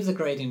would give the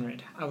grade in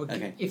red. I would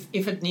okay.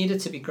 If it needed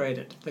to be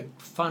graded, the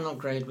final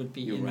grade would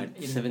be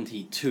in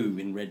 72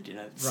 in red,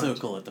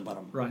 circle at the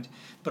bottom. Right.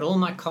 But all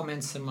my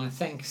comments and my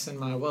thanks and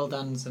my well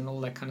dones and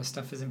all that kind of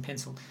stuff is in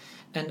pencil.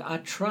 And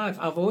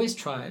I've always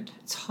tried,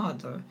 it's hard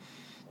though,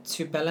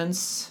 to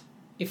balance,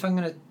 if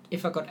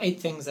I got 8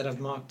 things that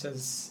I've marked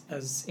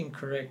as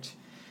incorrect,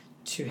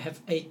 to have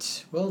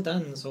 8 well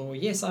dones or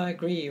yes I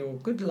agree or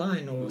good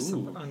line or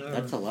something. I know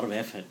that's a lot of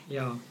effort.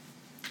 Yeah,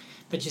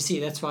 but you see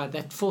that's why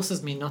that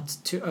forces me not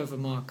to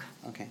overmark.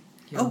 Okay.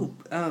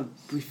 Yeah.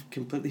 We've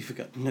completely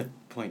forgotten the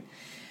point.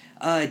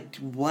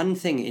 One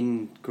thing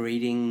in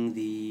grading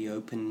the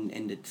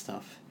open-ended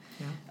stuff,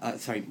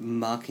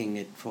 marking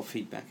it for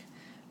feedback,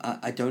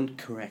 I don't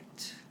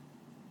correct.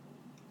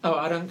 Oh,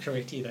 I don't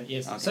correct either,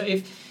 yes. Okay. So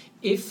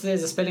if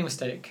there's a spelling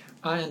mistake,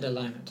 I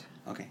underline it.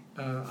 Okay.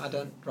 I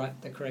don't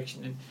write the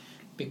correction in,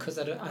 because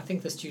I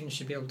think the students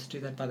should be able to do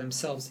that by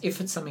themselves if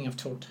it's something I've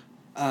taught.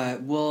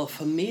 Well,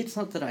 for me, it's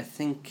not that I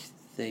think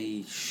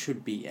they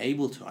should be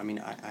able to. I mean,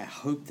 I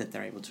hope that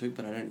they're able to,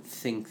 but I don't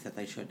think that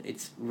they should.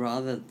 It's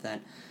rather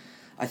that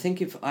I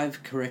think if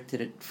I've corrected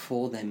it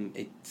for them,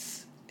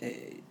 it's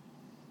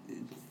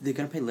they're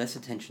going to pay less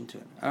attention to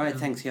it. All right,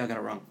 thanks. Yeah, I got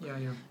it wrong. Yeah.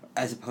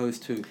 As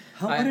opposed to,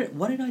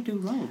 what did I do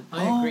wrong?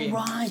 I agree.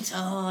 Right,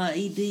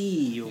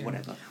 ED or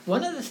whatever.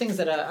 One of the things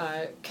that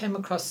I came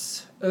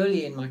across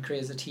early in my career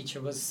as a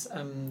teacher was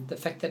the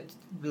fact that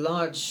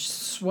large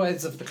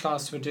swathes of the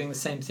class were doing the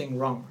same thing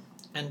wrong.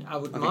 And I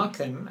would mark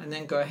them and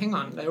then go, hang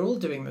on, they're all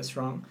doing this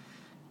wrong.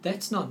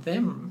 That's not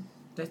them.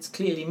 That's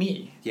clearly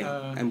me.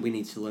 Yeah, and we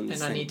need to learn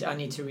this. And I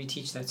need to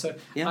reteach that. So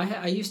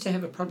I used to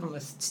have a problem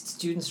with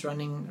students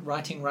writing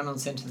run-on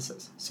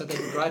sentences. So they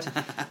would write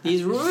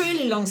these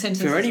really long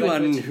sentences. For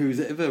anyone who's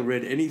ever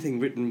read anything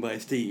written by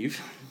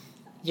Steve.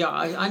 Yeah,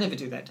 I never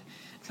do that.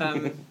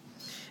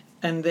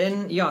 And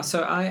then,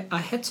 so I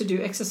had to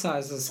do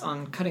exercises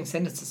on cutting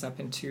sentences up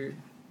into...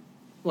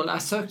 Well, I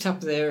soaked up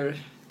their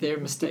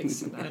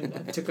mistakes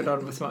and took it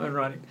on with my own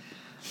writing.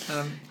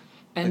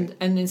 And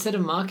instead of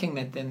marking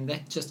that, then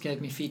that just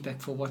gave me feedback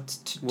for what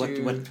to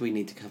do. What do we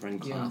need to cover in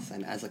class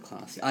and as a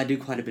class? I do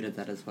quite a bit of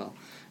that as well.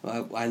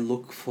 I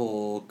look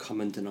for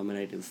common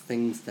denominators,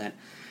 things that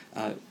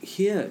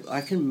here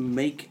I can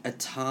make a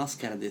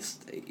task out of this.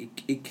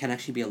 It can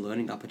actually be a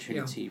learning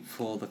opportunity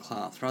for the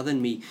class rather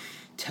than me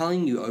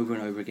telling you over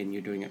and over again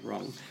you're doing it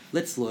wrong.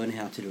 Let's learn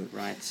how to do it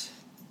right.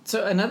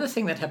 So another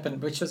thing that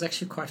happened, which was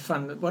actually quite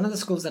fun, one of the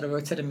schools that I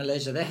worked at in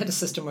Malaysia, they had a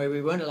system where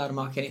we weren't allowed to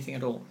mark anything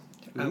at all.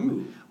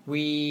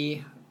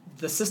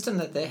 The system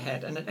that they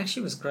had, and it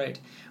actually was great,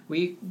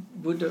 we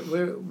were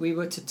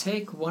to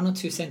take one or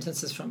two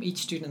sentences from each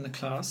student in the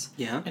class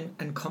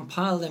and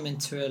compile them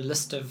into a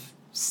list of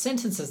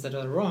sentences that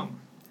are wrong.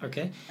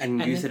 Okay.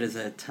 And use it as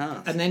a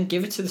task. And then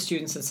give it to the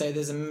students and say,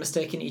 there's a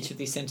mistake in each of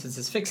these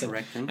sentences, fix it.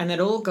 Correct them. And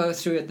they'll all go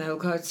through it and they'll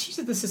go, geez,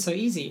 this is so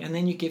easy. And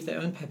then you give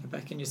their own paper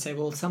back and you say,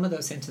 well, some of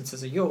those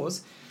sentences are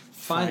yours.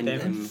 Find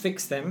them,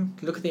 fix them,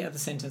 look at the other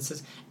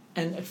sentences.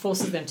 And it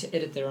forces them to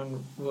edit their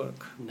own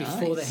work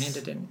before they hand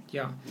it in.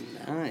 Yeah.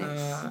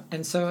 Nice.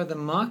 And so the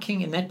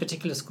marking in that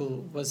particular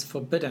school was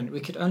forbidden.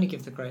 We could only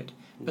give the grade.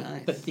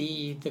 But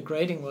the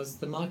grading was,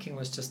 the marking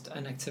was just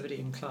an activity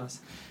in class.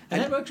 And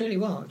that worked really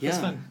well. It was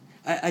fun.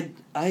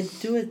 I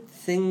do a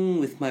thing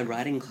with my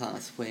writing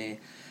class where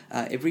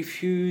every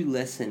few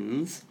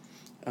lessons,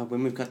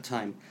 when we've got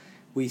time,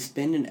 we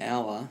spend an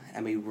hour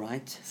and we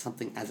write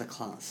something as a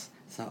class.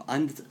 So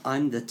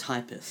I'm the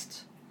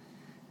typist,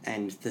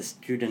 and the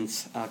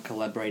students are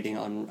collaborating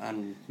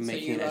on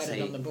making an essay. So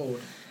you write it on the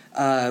board?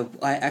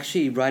 I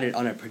actually write it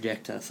on a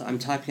projector. So I'm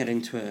typing it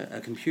into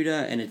a computer,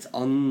 and it's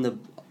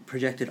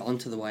projected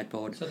onto the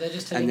whiteboard. So they're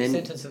just telling you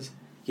sentences?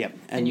 Yep.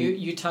 And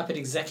you type it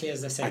exactly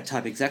as they say? I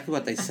type exactly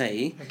what they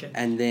say, okay.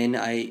 And then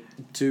I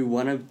do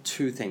one of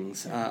two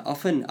things.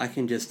 Often I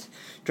can just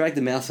drag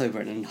the mouse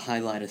over it and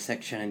highlight a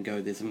section and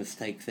go, there's a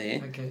mistake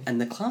there. Okay. And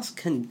the class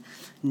can,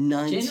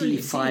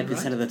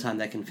 95% of the time,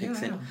 they can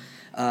fix it.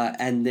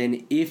 And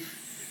then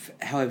if,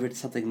 however, it's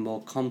something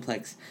more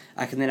complex,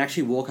 I can then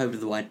actually walk over to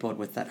the whiteboard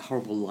with that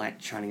horrible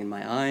light shining in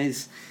my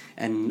eyes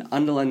and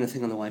underline the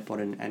thing on the whiteboard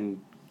and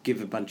give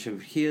a bunch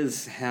of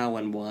here's how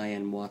and why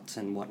and what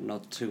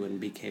not to, and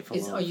be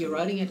careful. Are you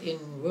writing it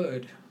in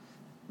Word?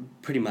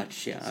 Pretty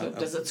much, yeah. So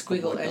does it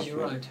squiggle as you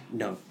write?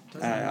 No.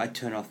 I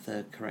turn off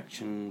the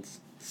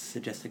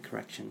suggested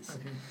corrections.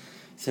 Okay.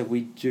 So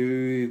we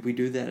do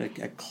that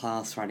a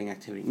class writing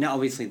activity. Now,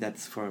 obviously,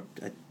 that's for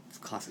a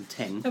class of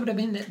 10. No, but I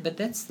mean,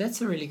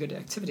 that's a really good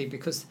activity,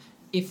 because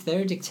if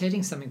they're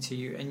dictating something to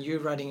you and you're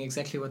writing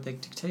exactly what they're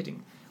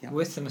dictating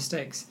with the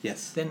mistakes,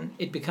 then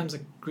it becomes a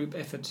group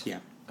effort. Yeah.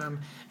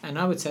 And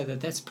I would say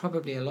that that's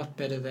probably a lot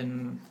better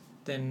than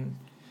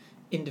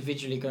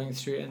individually going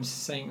through and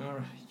saying,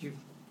 "Oh,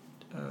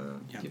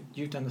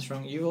 you've done this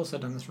wrong. You've also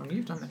done this wrong.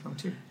 You've done that wrong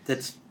too."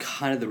 That's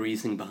kind of the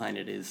reasoning behind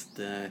it. Is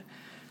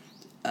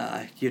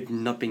you're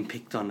not being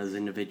picked on as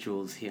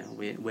individuals here.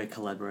 We're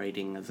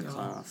collaborating as a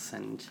class.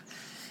 And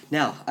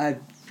now I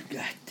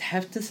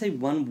have to say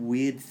one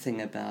weird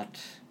thing about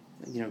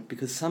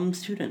because some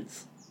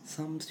students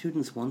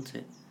want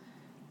it.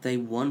 They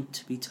want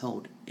to be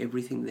told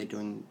everything they're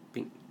doing.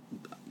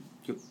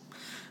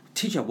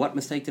 Teacher, what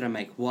mistake did I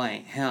make?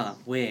 Why? How?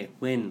 Where?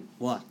 When?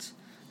 What?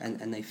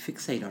 And they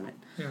fixate on it.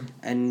 Yeah.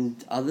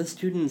 And other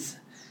students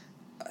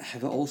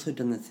have also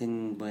done the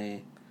thing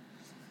where,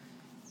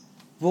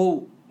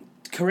 well,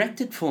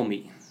 correct it for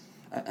me.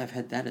 I've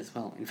had that as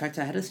well. In fact,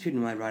 I had a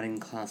student in my writing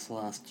class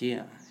last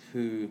year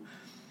who,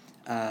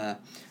 there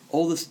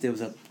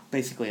was a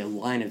basically a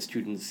line of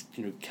students,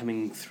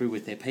 coming through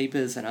with their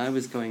papers, and I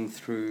was going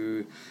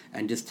through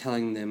and just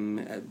telling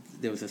them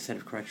there was a set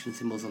of correction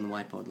symbols on the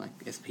whiteboard, like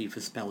SP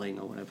for spelling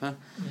or whatever,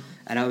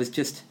 and I was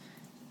just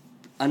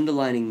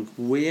underlining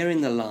where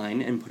in the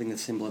line and putting the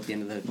symbol at the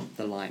end of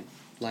the line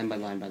by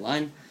line by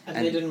line.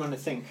 And they didn't want to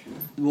think.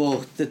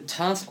 Well, the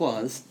task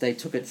was they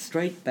took it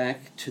straight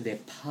back to their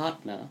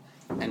partner,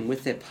 and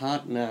with their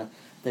partner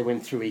they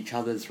went through each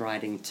other's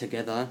writing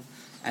together,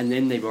 and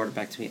then they brought it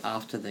back to me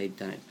after they'd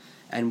done it.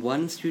 And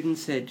one student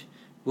said,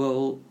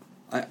 well,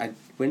 I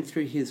went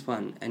through his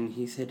one, and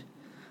he said,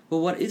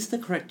 well, what is the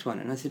correct one?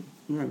 And I said,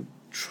 no,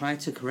 try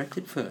to correct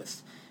it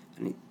first.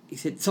 And he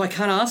said, so I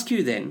can't ask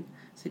you then?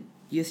 I said,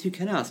 yes, you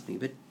can ask me,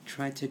 but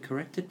try to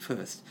correct it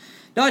first.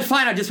 No, it's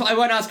fine, I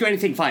won't ask you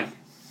anything, fine.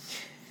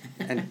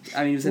 And I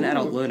mean, he was an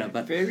adult learner,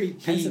 but very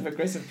passive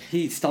aggressive.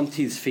 He stomped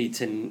his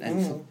feet and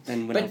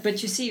went off.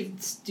 But you see,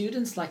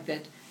 students like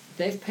that,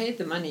 they've paid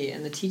the money,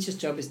 and the teacher's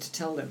job is to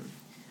tell them.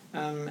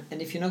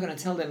 And if you're not going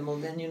to tell them, well,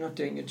 then you're not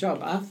doing your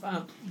job.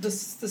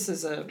 This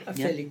is a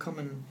fairly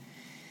common,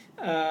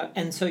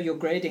 and so your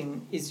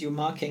grading is your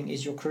marking,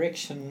 is your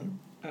correction.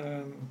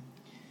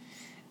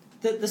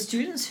 The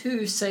students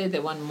who say they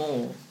want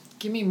more,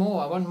 give me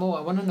more, I want more,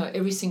 I want to know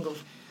every single,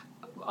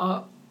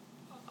 are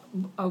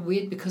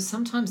weird, because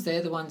sometimes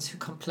they're the ones who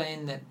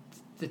complain that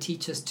the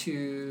teacher's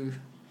too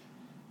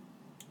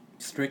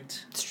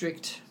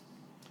strict,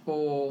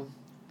 or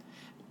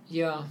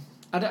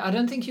I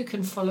don't think you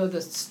can follow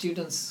the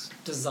students'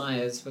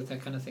 desires with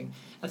that kind of thing.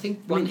 I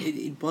think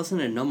it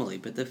wasn't an anomaly,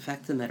 but the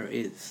fact of the matter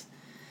is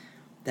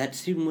that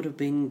student would have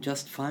been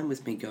just fine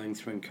with me going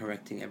through and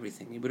correcting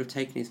everything. He would have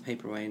taken his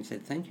paper away and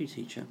said, thank you,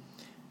 teacher.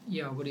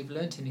 Yeah, would he have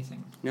learnt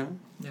anything? No.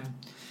 No.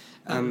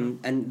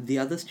 And the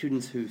other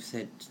students who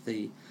said,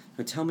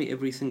 tell me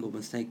every single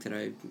mistake that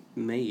I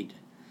made,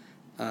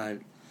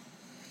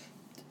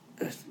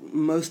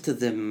 most of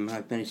them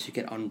I've managed to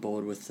get on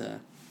board with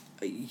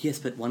yes,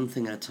 but one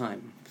thing at a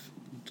time.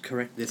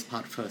 Correct this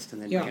part first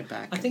and then bring it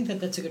back. I think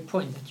that's a good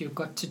point, that you've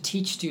got to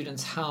teach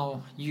students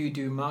how you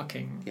do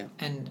marking,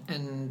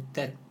 and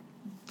that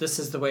this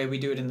is the way we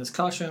do it in this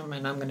classroom,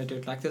 and I'm going to do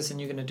it like this, and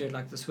you're going to do it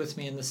like this with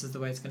me, and this is the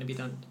way it's going to be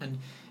done.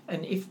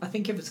 And if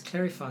it's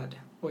clarified,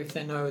 or if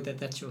they know that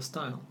that's your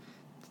style,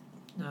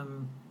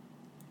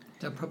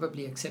 they'll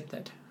probably accept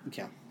that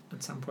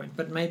at some point.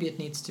 But maybe it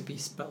needs to be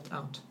spelt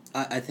out.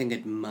 I think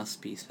it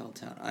must be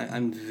spelt out.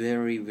 I'm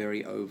very,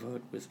 very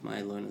overt with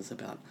my learners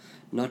about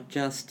not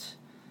just...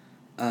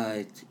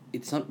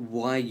 it's not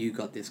why you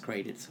got this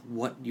grade, it's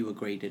what you were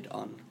graded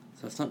on.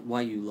 So it's not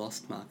why you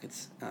lost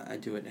marks, I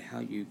do it how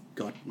you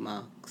got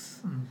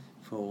marks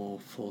for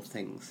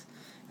things.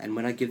 And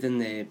when I give them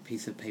their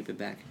piece of paper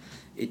back,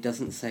 it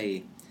doesn't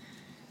say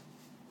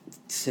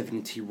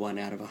 71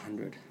 out of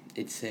 100.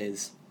 It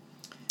says...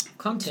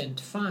 Content,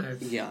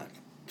 5. Yeah.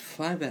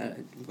 5 out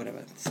of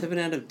whatever, 7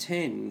 out of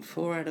 10,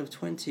 4 out of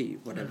 20,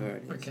 whatever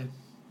it is. Okay.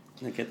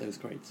 And I get those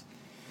grades.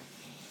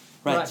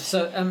 Right.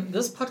 So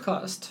this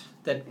podcast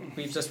that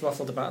we've just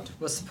waffled about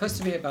was supposed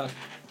to be about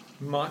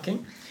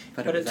marking.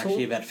 But it was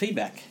actually about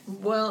feedback.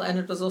 Well, and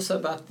it was also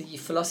about the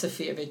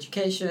philosophy of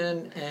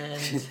education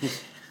and...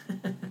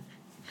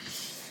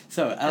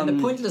 and the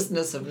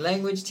pointlessness of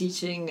language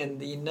teaching and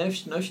the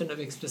notion of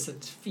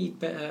explicit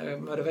feedback,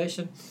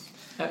 motivation.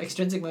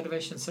 Extrinsic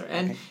motivation, sorry.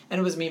 And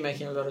it was me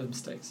making a lot of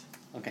mistakes.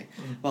 Okay.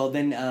 Well,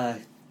 then,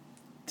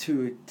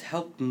 to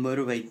help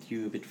motivate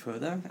you a bit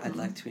further, I'd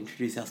like to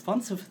introduce our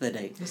sponsor for the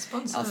day. The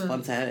sponsor. Our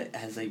sponsor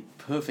has a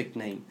perfect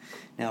name.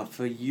 Now,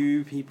 for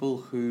you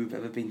people who've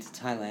ever been to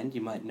Thailand,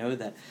 you might know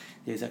that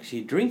there's actually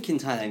a drink in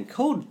Thailand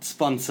called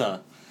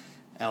Sponsor.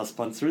 Our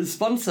sponsor is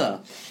Sponsor.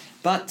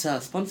 But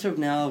Sponsor have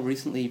now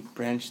recently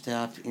branched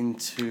out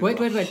into wait,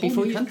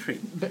 before you country.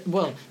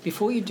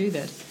 Before you do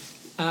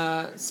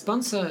that,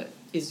 Sponsor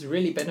is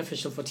really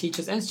beneficial for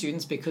teachers and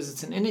students because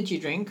it's an energy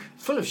drink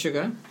full of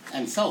sugar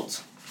and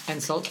salt.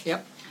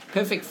 Yep.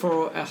 Perfect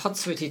for a hot,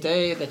 sweaty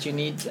day that you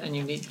need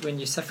when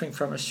you're suffering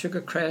from a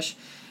sugar crash.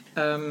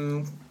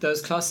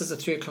 Those classes at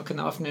 3 o'clock in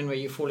the afternoon where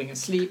you're falling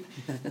asleep.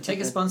 Take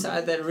a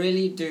Sponsor. They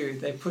really do.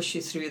 They push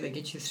you through. They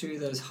get you through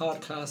those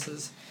hard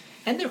classes,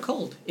 and they're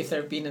cold if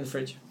they've been in the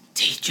fridge.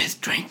 Teachers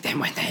drink them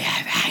when they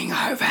have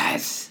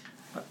hangovers.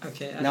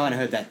 Okay. No one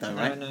heard that though,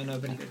 right? No,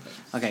 nobody heard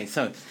that. Okay,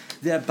 so,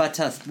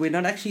 we're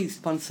not actually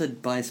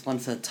sponsored by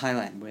Sponsor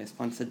Thailand. We're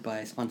sponsored by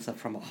a sponsor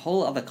from a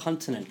whole other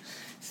continent.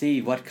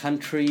 See, what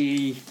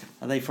country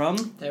are they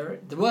from? They're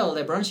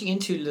branching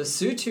into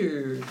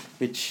Lesotho.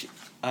 Which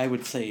I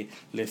would say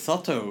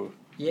Lesotho.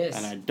 Yes.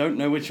 And I don't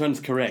know which one's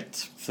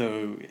correct.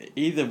 So,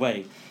 either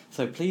way.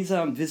 So, please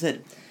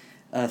visit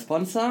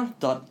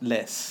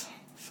sponsor.les.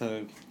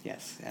 So,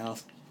 yes, our...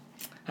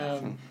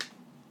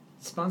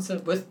 Sponsor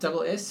with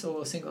double S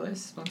or single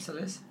S? Sponsor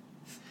less?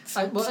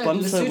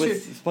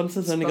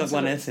 Sponsor's only got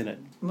one S in it.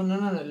 Well,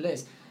 no,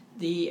 less.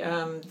 The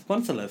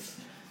Sponsorless.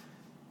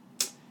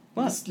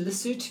 What?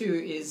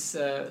 Lesotho is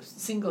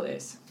single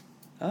S.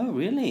 Oh,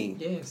 really?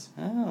 Yes.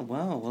 Oh,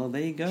 wow. Well,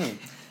 there you go.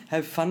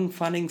 Have fun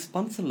finding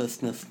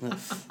sponsorlessness.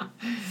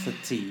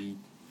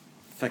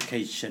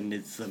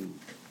 vacationism.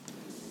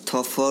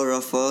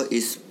 TOEFL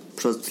is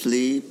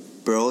proudly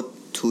brought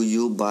to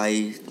you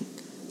by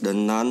the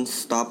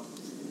non-stop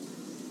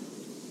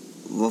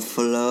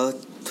Waffler,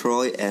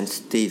 Troy, and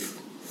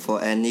Steve.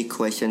 For any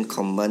question,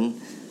 comment,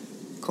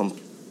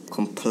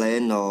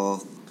 complaint,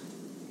 or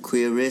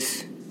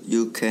queries,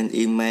 you can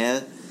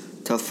email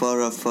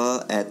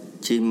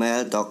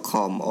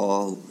TOEFLRefer@gmail.com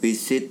or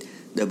visit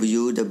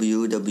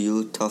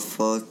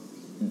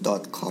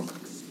www.toefl.com.